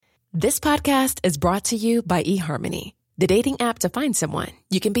This podcast is brought to you by eHarmony, the dating app to find someone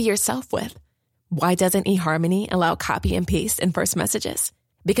you can be yourself with. Why doesn't eHarmony allow copy and paste in first messages?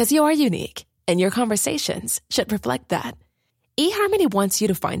 Because you are unique, and your conversations should reflect that. eHarmony wants you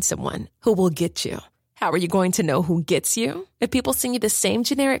to find someone who will get you. How are you going to know who gets you? If people send you the same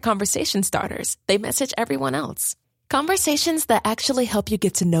generic conversation starters they message everyone else. Conversations that actually help you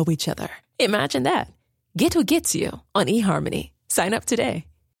get to know each other. Imagine that. Get who gets you on eHarmony. Sign up today.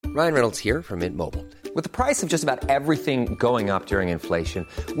 Ryan Reynolds here from Mint Mobile. With the price of just about everything going up during inflation,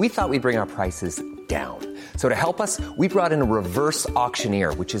 we thought we'd bring our prices down. So to help us, we brought in a reverse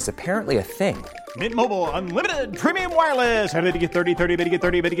auctioneer, which is apparently a thing. Mint Mobile Unlimited Premium Wireless. How to get 30, 30, how to get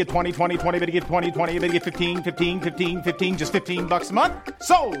 30, how to get 20, 20, 20, how to get 20, 20, how to get 15, 15, 15, 15, just $15 a month?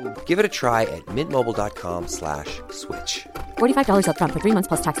 Sold! Give it a try at mintmobile.com/switch. $45 up front for 3 months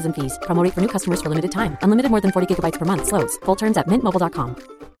plus taxes and fees. Promo rate for new customers for limited time. Unlimited more than 40 gigabytes per month. Slows full terms at mintmobile.com.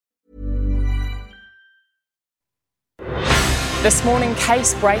 This morning,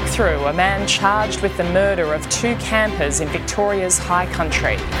 case breakthrough. A man charged with the murder of 2 campers in Victoria's high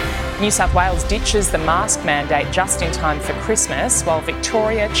country. New South Wales ditches the mask mandate just in time for Christmas, while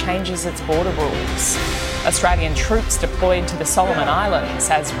Victoria changes its border rules. Australian troops deployed to the Solomon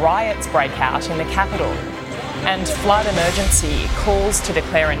Islands as riots break out in the capital. And flood emergency, calls to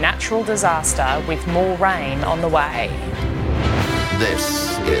declare a natural disaster with more rain on the way.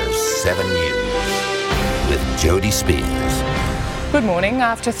 This is 7 News with Jody Spears. Good morning.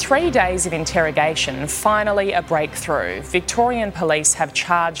 After 3 days of interrogation, finally a breakthrough. Victorian police have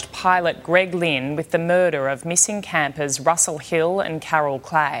charged pilot Greg Lynn with the murder of missing campers Russell Hill and Carol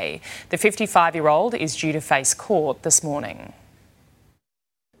Clay. The 55-year-old is due to face court this morning.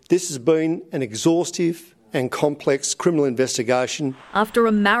 This has been an exhaustive and complex criminal investigation. After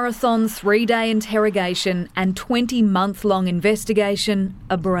a marathon 3-day interrogation and 20-month-long investigation,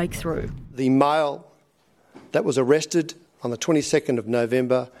 a breakthrough. The male that was arrested on the 22nd of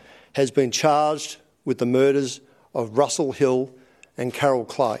November has been charged with the murders of Russell Hill and Carol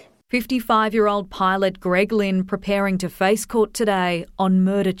Clay. 55-year-old pilot Greg Lynn preparing to face court today on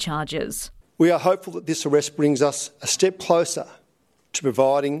murder charges. We are hopeful that this arrest brings us a step closer to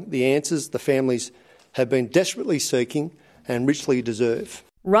providing the answers the families have been desperately seeking and richly deserve.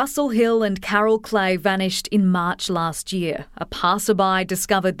 Russell Hill and Carol Clay vanished in March last year. A passerby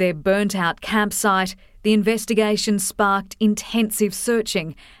discovered their burnt-out campsite. The investigation sparked intensive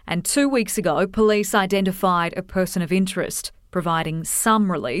searching, and 2 weeks ago, police identified a person of interest, providing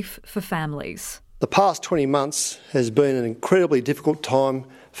some relief for families. The past 20 months has been an incredibly difficult time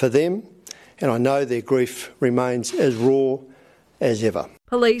for them, and I know their grief remains as raw as ever.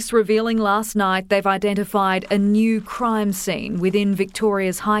 Police revealing last night they've identified a new crime scene within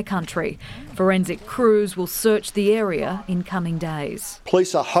Victoria's high country. Forensic crews will search the area in coming days.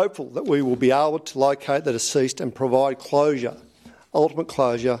 Police are hopeful that we will be able to locate the deceased and provide closure, ultimate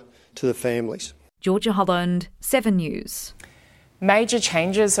closure, to the families. Georgia Holland, 7 News. Major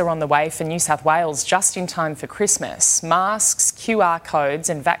changes are on the way for New South Wales just in time for Christmas. Masks, QR codes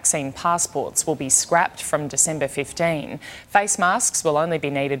and vaccine passports will be scrapped from December 15. Face masks will only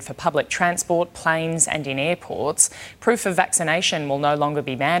be needed for public transport, planes and in airports. Proof of vaccination will no longer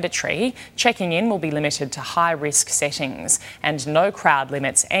be mandatory. Checking in will be limited to high-risk settings and no crowd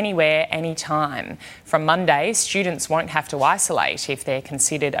limits anywhere, anytime. From Monday, students won't have to isolate if they're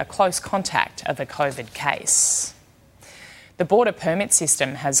considered a close contact of a COVID case. The border permit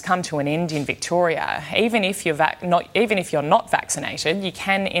system has come to an end in Victoria. Even if you're not vaccinated, you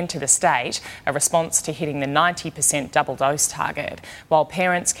can enter the state, a response to hitting the 90% double dose target, while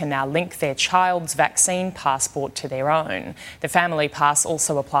parents can now link their child's vaccine passport to their own. The family pass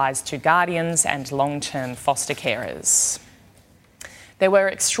also applies to guardians and long-term foster carers. There were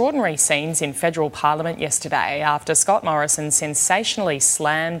extraordinary scenes in federal parliament yesterday after Scott Morrison sensationally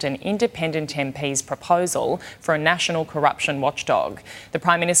slammed an independent MP's proposal for a national corruption watchdog. The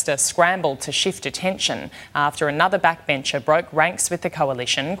Prime Minister scrambled to shift attention after another backbencher broke ranks with the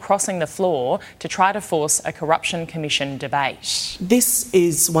coalition, crossing the floor to try to force a corruption commission debate. This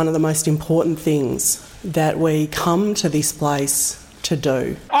is one of the most important things that we come to this place to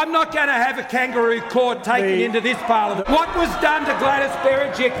do. I'm not going to have a kangaroo court taken into this parliament. What was done to Gladys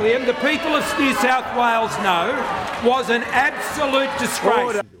Berejiklian, the people of New South Wales know, was an absolute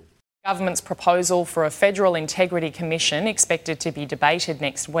disgrace. Government's proposal for a Federal Integrity Commission, expected to be debated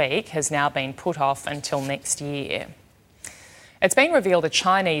next week, has now been put off until next year. It's been revealed a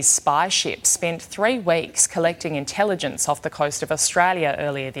Chinese spy ship spent 3 weeks collecting intelligence off the coast of Australia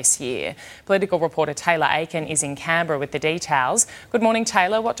earlier this year. Political reporter Taylor Aiken is in Canberra with the details. Good morning,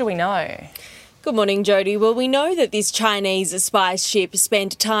 Taylor. What do we know? Good morning, Jody. Well, we know that this Chinese spice ship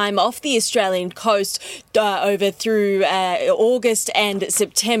spent time off the Australian coast over through August and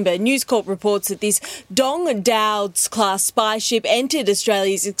September. News Corp reports that this Dong Dao class spice ship entered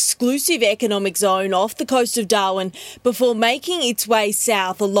Australia's exclusive economic zone off the coast of Darwin before making its way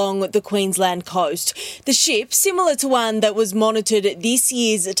south along the Queensland coast. The ship, similar to one that was monitored at this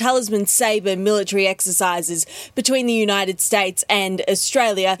year's Talisman Sabre military exercises between the United States and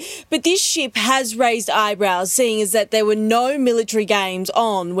Australia, but this ship has raised eyebrows, seeing as that there were no military games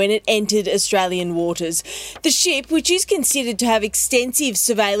on when it entered Australian waters. The ship, which is considered to have extensive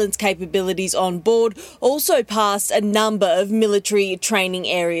surveillance capabilities on board, also passed a number of military training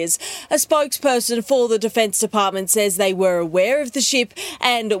areas. A spokesperson for the Defence Department says they were aware of the ship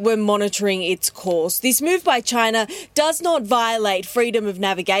and were monitoring its course. This move by China does not violate freedom of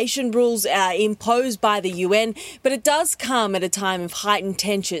navigation rules imposed by the UN, but it does come at a time of heightened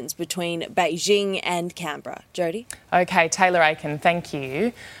tensions between Beijing and Canberra. Jody? OK, Taylor Aiken, thank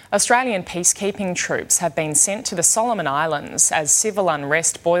you. Australian peacekeeping troops have been sent to the Solomon Islands as civil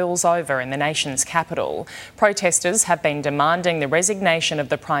unrest boils over in the nation's capital. Protesters have been demanding the resignation of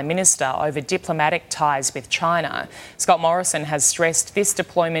the Prime Minister over diplomatic ties with China. Scott Morrison has stressed this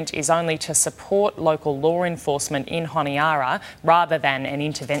deployment is only to support local law enforcement in Honiara rather than an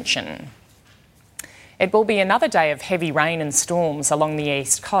intervention. It will be another day of heavy rain and storms along the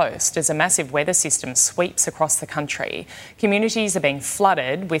east coast as a massive weather system sweeps across the country. Communities are being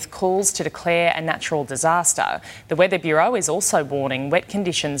flooded with calls to declare a natural disaster. The Weather Bureau is also warning wet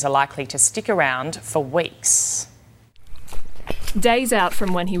conditions are likely to stick around for weeks. Days out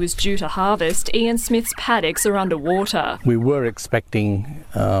from when he was due to harvest, Ian Smith's paddocks are underwater. We were expecting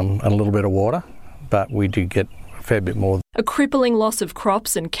a little bit of water, but we did get a fair bit more. A crippling loss of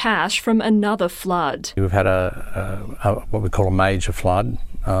crops and cash from another flood. We've had what we call a major flood,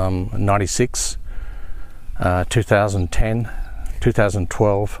 96, 2010,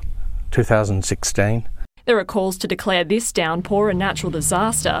 2012, 2016. There are calls to declare this downpour a natural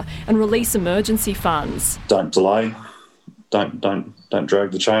disaster and release emergency funds. Don't delay. Don't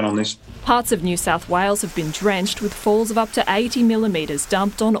drag the chain on this. Parts of New South Wales have been drenched with falls of up to 80 millimetres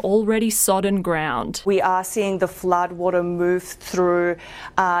dumped on already sodden ground. We are seeing the flood water move through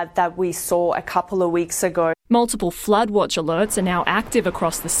that we saw a couple of weeks ago. Multiple flood watch alerts are now active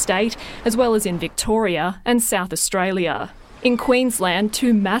across the state, as well as in Victoria and South Australia. In Queensland,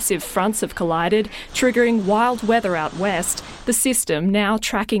 two massive fronts have collided, triggering wild weather out west, the system now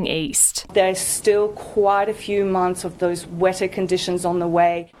tracking east. There's still quite a few months of those wetter conditions on the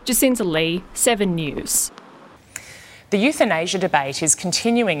way. Jacinta Lee, 7 News. The euthanasia debate is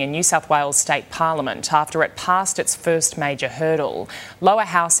continuing in New South Wales State Parliament after it passed its first major hurdle. Lower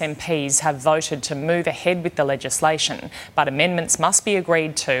house MPs have voted to move ahead with the legislation, but amendments must be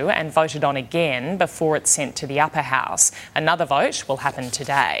agreed to and voted on again before it's sent to the upper house. Another vote will happen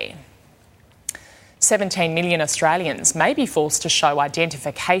today. 17 million Australians may be forced to show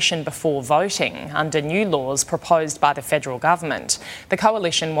identification before voting under new laws proposed by the federal government. The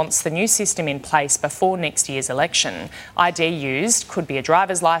coalition wants the new system in place before next year's election. ID used could be a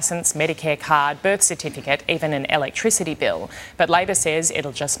driver's licence, Medicare card, birth certificate, even an electricity bill. But Labor says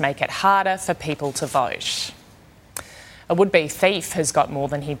it'll just make it harder for people to vote. A would-be thief has got more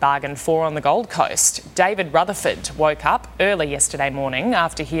than he bargained for on the Gold Coast. David Rutherford woke up early yesterday morning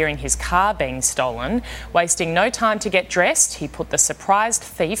after hearing his car being stolen. Wasting no time to get dressed, he put the surprised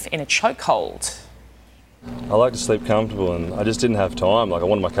thief in a chokehold. I like to sleep comfortable and I just didn't have time. I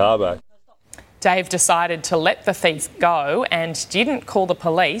wanted my car back. Dave decided to let the thief go and didn't call the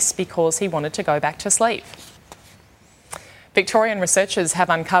police because he wanted to go back to sleep. Victorian researchers have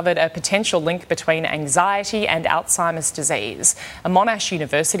uncovered a potential link between anxiety and Alzheimer's disease. A Monash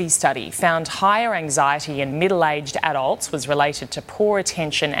University study found higher anxiety in middle-aged adults was related to poor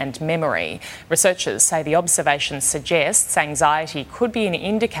attention and memory. Researchers say the observation suggests anxiety could be an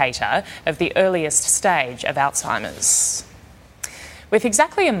indicator of the earliest stage of Alzheimer's. With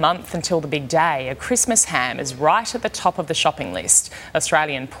exactly a month until the big day, a Christmas ham is right at the top of the shopping list.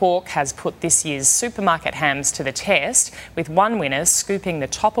 Australian Pork has put this year's supermarket hams to the test, with one winner scooping the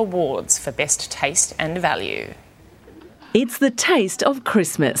top awards for best taste and value. It's the taste of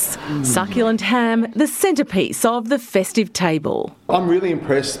Christmas. Succulent ham, the centrepiece of the festive table. I'm really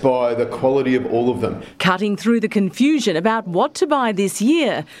impressed by the quality of all of them. Cutting through the confusion about what to buy this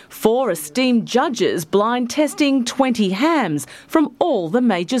year, 4 esteemed judges blind testing 20 hams from all the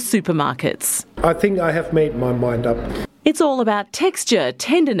major supermarkets. I think I have made my mind up. It's all about texture,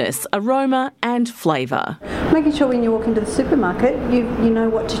 tenderness, aroma and flavour. making sure when you walk into the supermarket, you know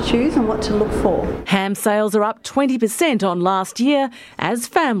what to choose and what to look for. Ham sales are up 20% on last year as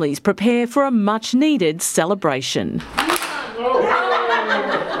families prepare for a much-needed celebration.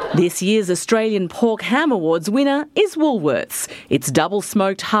 This year's Australian Pork Ham Awards winner is Woolworths. Its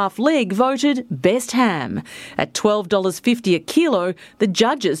double-smoked half leg voted Best Ham. At $12.50 a kilo, the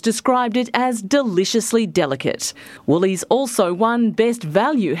judges described it as deliciously delicate. Woolies also won Best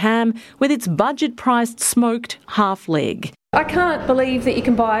Value Ham with its budget-priced smoked half leg. I can't believe that you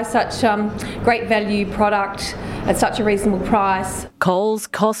can buy such great value product at such a reasonable price. Coles,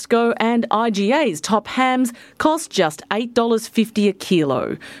 Costco and IGA's top hams cost just $8.50 a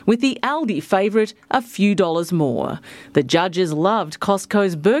kilo, with the Aldi favourite a few dollars more. The judges loved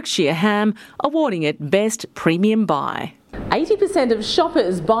Costco's Berkshire ham, awarding it Best Premium Buy. 80% of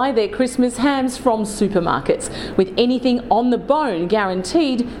shoppers buy their Christmas hams from supermarkets, with anything on the bone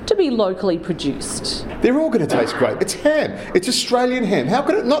guaranteed to be locally produced. They're all going to taste great. It's ham. It's Australian ham. How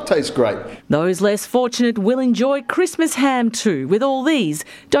could it not taste great? Those less fortunate will enjoy Christmas ham too, with all these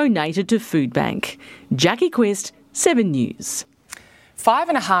donated to Food Bank. Jackie Quist, 7 News.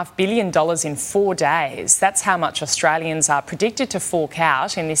 $5.5 billion in 4 days. That's how much Australians are predicted to fork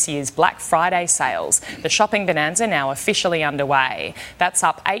out in this year's Black Friday sales. The shopping bonanza now officially underway. That's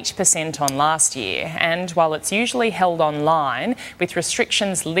up 8% on last year. And while it's usually held online, with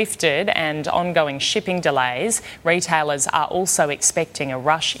restrictions lifted and ongoing shipping delays, retailers are also expecting a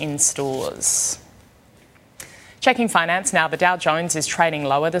rush in stores. Checking finance now, the Dow Jones is trading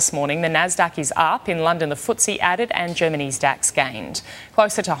lower this morning. The Nasdaq is up. In London, the FTSE added and Germany's DAX gained.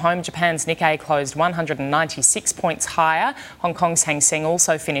 Closer to home, Japan's Nikkei closed 196 points higher. Hong Kong's Hang Seng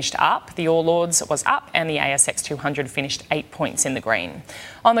also finished up. The All Ords was up and the ASX 200 finished 8 points in the green.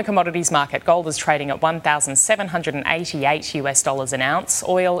 On the commodities market, gold is trading at $1,788 an ounce,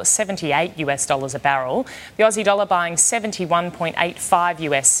 oil $78 a barrel. The Aussie dollar buying 71.85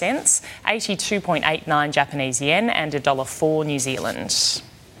 US cents, 82.89 Japanese yen and $1.04 New Zealand.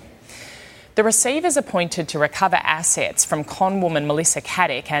 The receivers appointed to recover assets from conwoman Melissa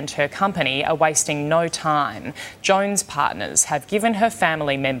Caddick and her company are wasting no time. Jones Partners have given her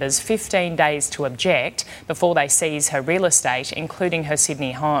family members 15 days to object before they seize her real estate, including her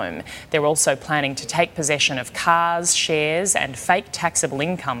Sydney home. They're also planning to take possession of cars, shares and fake taxable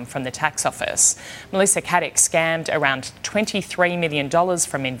income from the tax office. Melissa Caddick scammed around $23 million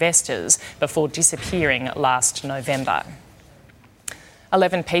from investors before disappearing last November.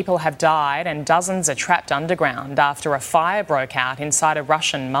 11 people have died and dozens are trapped underground after a fire broke out inside a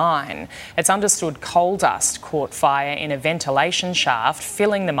Russian mine. It's understood coal dust caught fire in a ventilation shaft,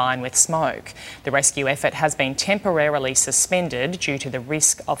 filling the mine with smoke. The rescue effort has been temporarily suspended due to the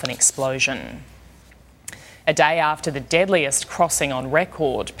risk of an explosion. A day after the deadliest crossing on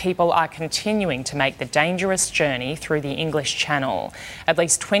record, people are continuing to make the dangerous journey through the English Channel. At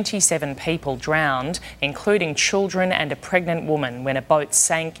least 27 people drowned, including children and a pregnant woman, when a boat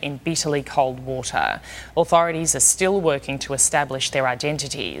sank in bitterly cold water. Authorities are still working to establish their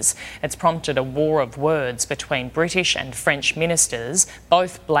identities. It's prompted a war of words between British and French ministers,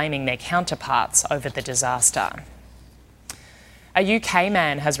 both blaming their counterparts over the disaster. A UK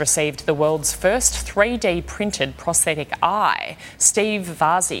man has received the world's first 3D printed prosthetic eye. Steve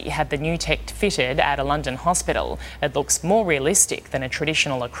Varzi had the new tech fitted at a London hospital. It looks more realistic than a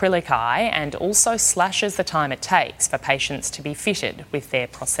traditional acrylic eye and also slashes the time it takes for patients to be fitted with their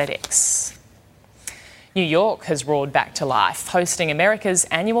prosthetics. New York has roared back to life, hosting America's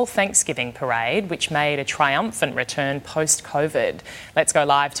annual Thanksgiving parade, which made a triumphant return post-COVID. Let's go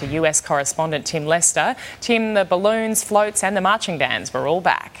live to US correspondent Tim Lester. Tim, the balloons, floats and the marching bands were all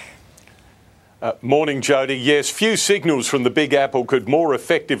back. Morning, Jody. Yes, few signals from the Big Apple could more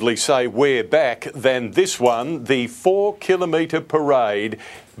effectively say we're back than this one, the 4-kilometre parade.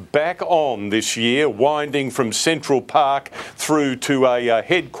 Back on this year, winding from Central Park through to a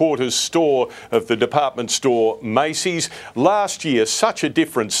headquarters store of the department store Macy's. Last year, such a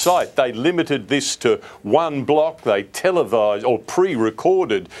different sight. They limited this to one block. They televised or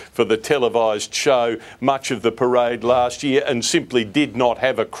pre-recorded for the televised show much of the parade last year and simply did not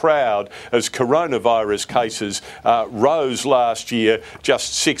have a crowd as coronavirus cases rose last year,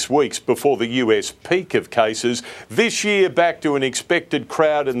 just 6 weeks before the US peak of cases. This year, back to an expected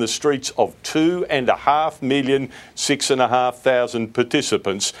crowd in the streets of 2.5 million, 6,500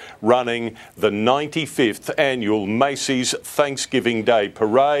 participants running the 95th annual Macy's Thanksgiving Day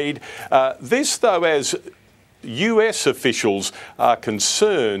Parade. This, though, as US officials are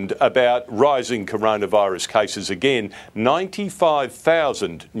concerned about rising coronavirus cases again.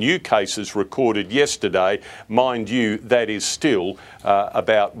 95,000 new cases recorded yesterday. Mind you, that is still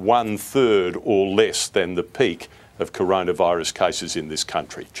about 1/3 or less than the peak of coronavirus cases in this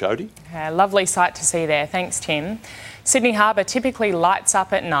country. Jody? Lovely sight to see there. Thanks, Tim. Sydney Harbour typically lights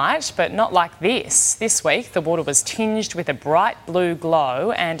up at night, but not like this. This week, the water was tinged with a bright blue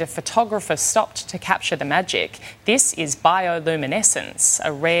glow and a photographer stopped to capture the magic. This is bioluminescence,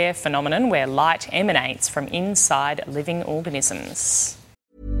 a rare phenomenon where light emanates from inside living organisms.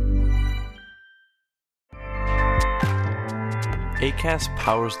 Acast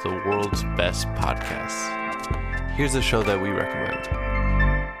powers the world's best podcasts. Here's a show that we recommend.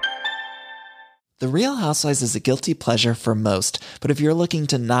 The Real Housewives is a guilty pleasure for most, but if you're looking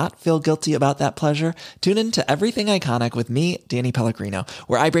to not feel guilty about that pleasure, tune in to Everything Iconic with me, Danny Pellegrino,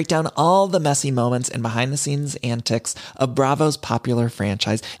 where I break down all the messy moments and behind-the-scenes antics of Bravo's popular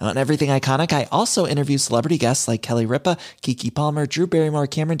franchise. And on Everything Iconic, I also interview celebrity guests like Kelly Ripa, Keke Palmer, Drew Barrymore,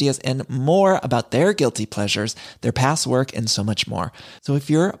 Cameron Diaz, and more about their guilty pleasures, their past work, and so much more. So if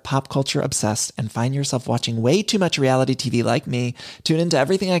you're pop culture obsessed and find yourself watching way too much reality TV like me, tune into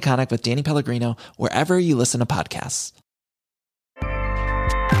Everything Iconic with Danny Pellegrino, wherever you listen to podcasts.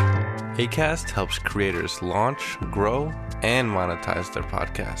 Acast helps creators launch, grow, and monetize their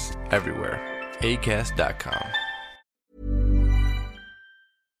podcasts everywhere. Acast.com.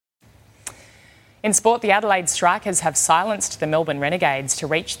 In sport, the Adelaide Strikers have silenced the Melbourne Renegades to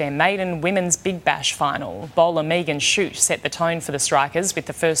reach their maiden Women's Big Bash final. Bowler Megan Shute set the tone for the Strikers with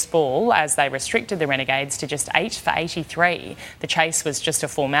the first ball as they restricted the Renegades to just 8 for 83. The chase was just a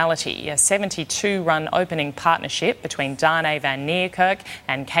formality, a 72-run opening partnership between Darnay van Niekerk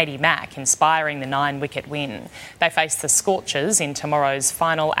and Katie Mack, inspiring the 9-wicket win. They face the Scorchers in tomorrow's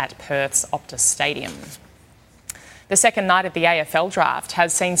final at Perth's Optus Stadium. The second night of the AFL draft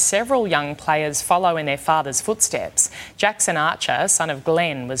has seen several young players follow in their father's footsteps. Jackson Archer, son of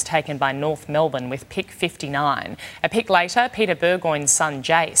Glenn, was taken by North Melbourne with pick 59. A pick later, Peter Burgoyne's son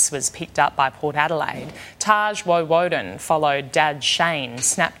Jace was picked up by Port Adelaide. Taj Wowoden followed Dad Shane,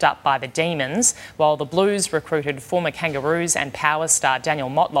 snapped up by the Demons, while the Blues recruited former Kangaroos and Power star Daniel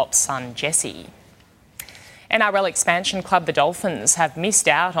Motlop's son Jesse. NRL expansion club the Dolphins have missed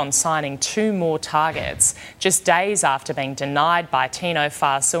out on signing 2 more targets. Just days after being denied by Tino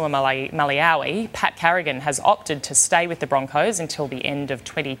Fa'asuamaleaui, Pat Carrigan has opted to stay with the Broncos until the end of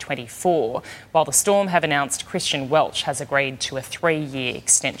 2024, while the Storm have announced Christian Welch has agreed to a 3-year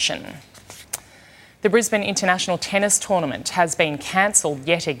extension. The Brisbane International Tennis Tournament has been cancelled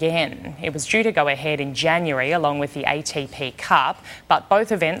yet again. It was due to go ahead in January along with the ATP Cup, but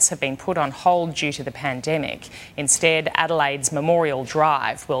both events have been put on hold due to the pandemic. Instead, Adelaide's Memorial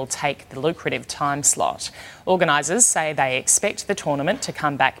Drive will take the lucrative time slot. Organisers say they expect the tournament to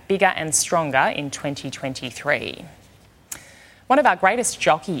come back bigger and stronger in 2023. One of our greatest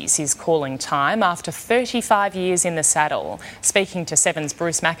jockeys is calling time after 35 years in the saddle. Speaking to Seven's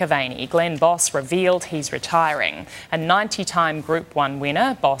Bruce McAvaney, Glenn Boss revealed he's retiring. A 90-time Group 1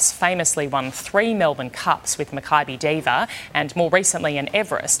 winner, Boss famously won 3 Melbourne Cups with Makybe Diva and more recently an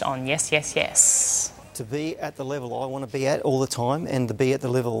Everest on Yes, Yes, Yes. To be at the level I want to be at all the time and to be at the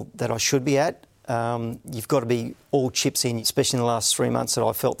level that I should be at, you've got to be all chips in, especially in the last 3 months that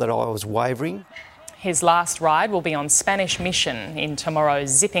I felt that I was wavering. His last ride will be on Spanish Mission in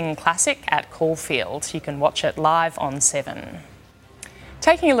tomorrow's Zipping Classic at Caulfield. You can watch it live on 7.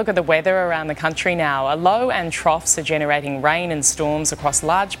 Taking a look at the weather around the country now, a low and troughs are generating rain and storms across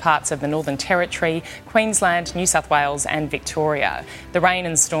large parts of the Northern Territory, Queensland, New South Wales and Victoria. The rain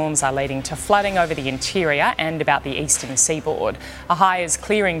and storms are leading to flooding over the interior and about the eastern seaboard. A high is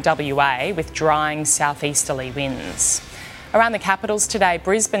clearing WA with drying southeasterly winds. Around the capitals today,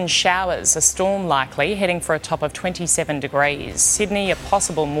 Brisbane showers, a storm likely, heading for a top of 27 degrees. Sydney, a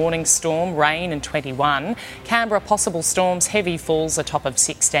possible morning storm, rain and 21. Canberra, possible storms, heavy falls, a top of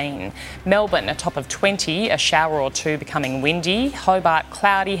 16. Melbourne, a top of 20, a shower or two becoming windy. Hobart,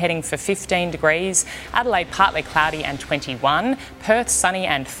 cloudy, heading for 15 degrees. Adelaide, partly cloudy and 21. Perth, sunny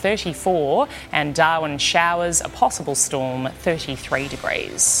and 34. And Darwin, showers, a possible storm, 33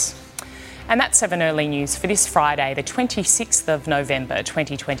 degrees. And that's 7 Early News for this Friday, the 26th of November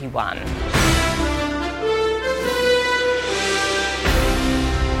 2021.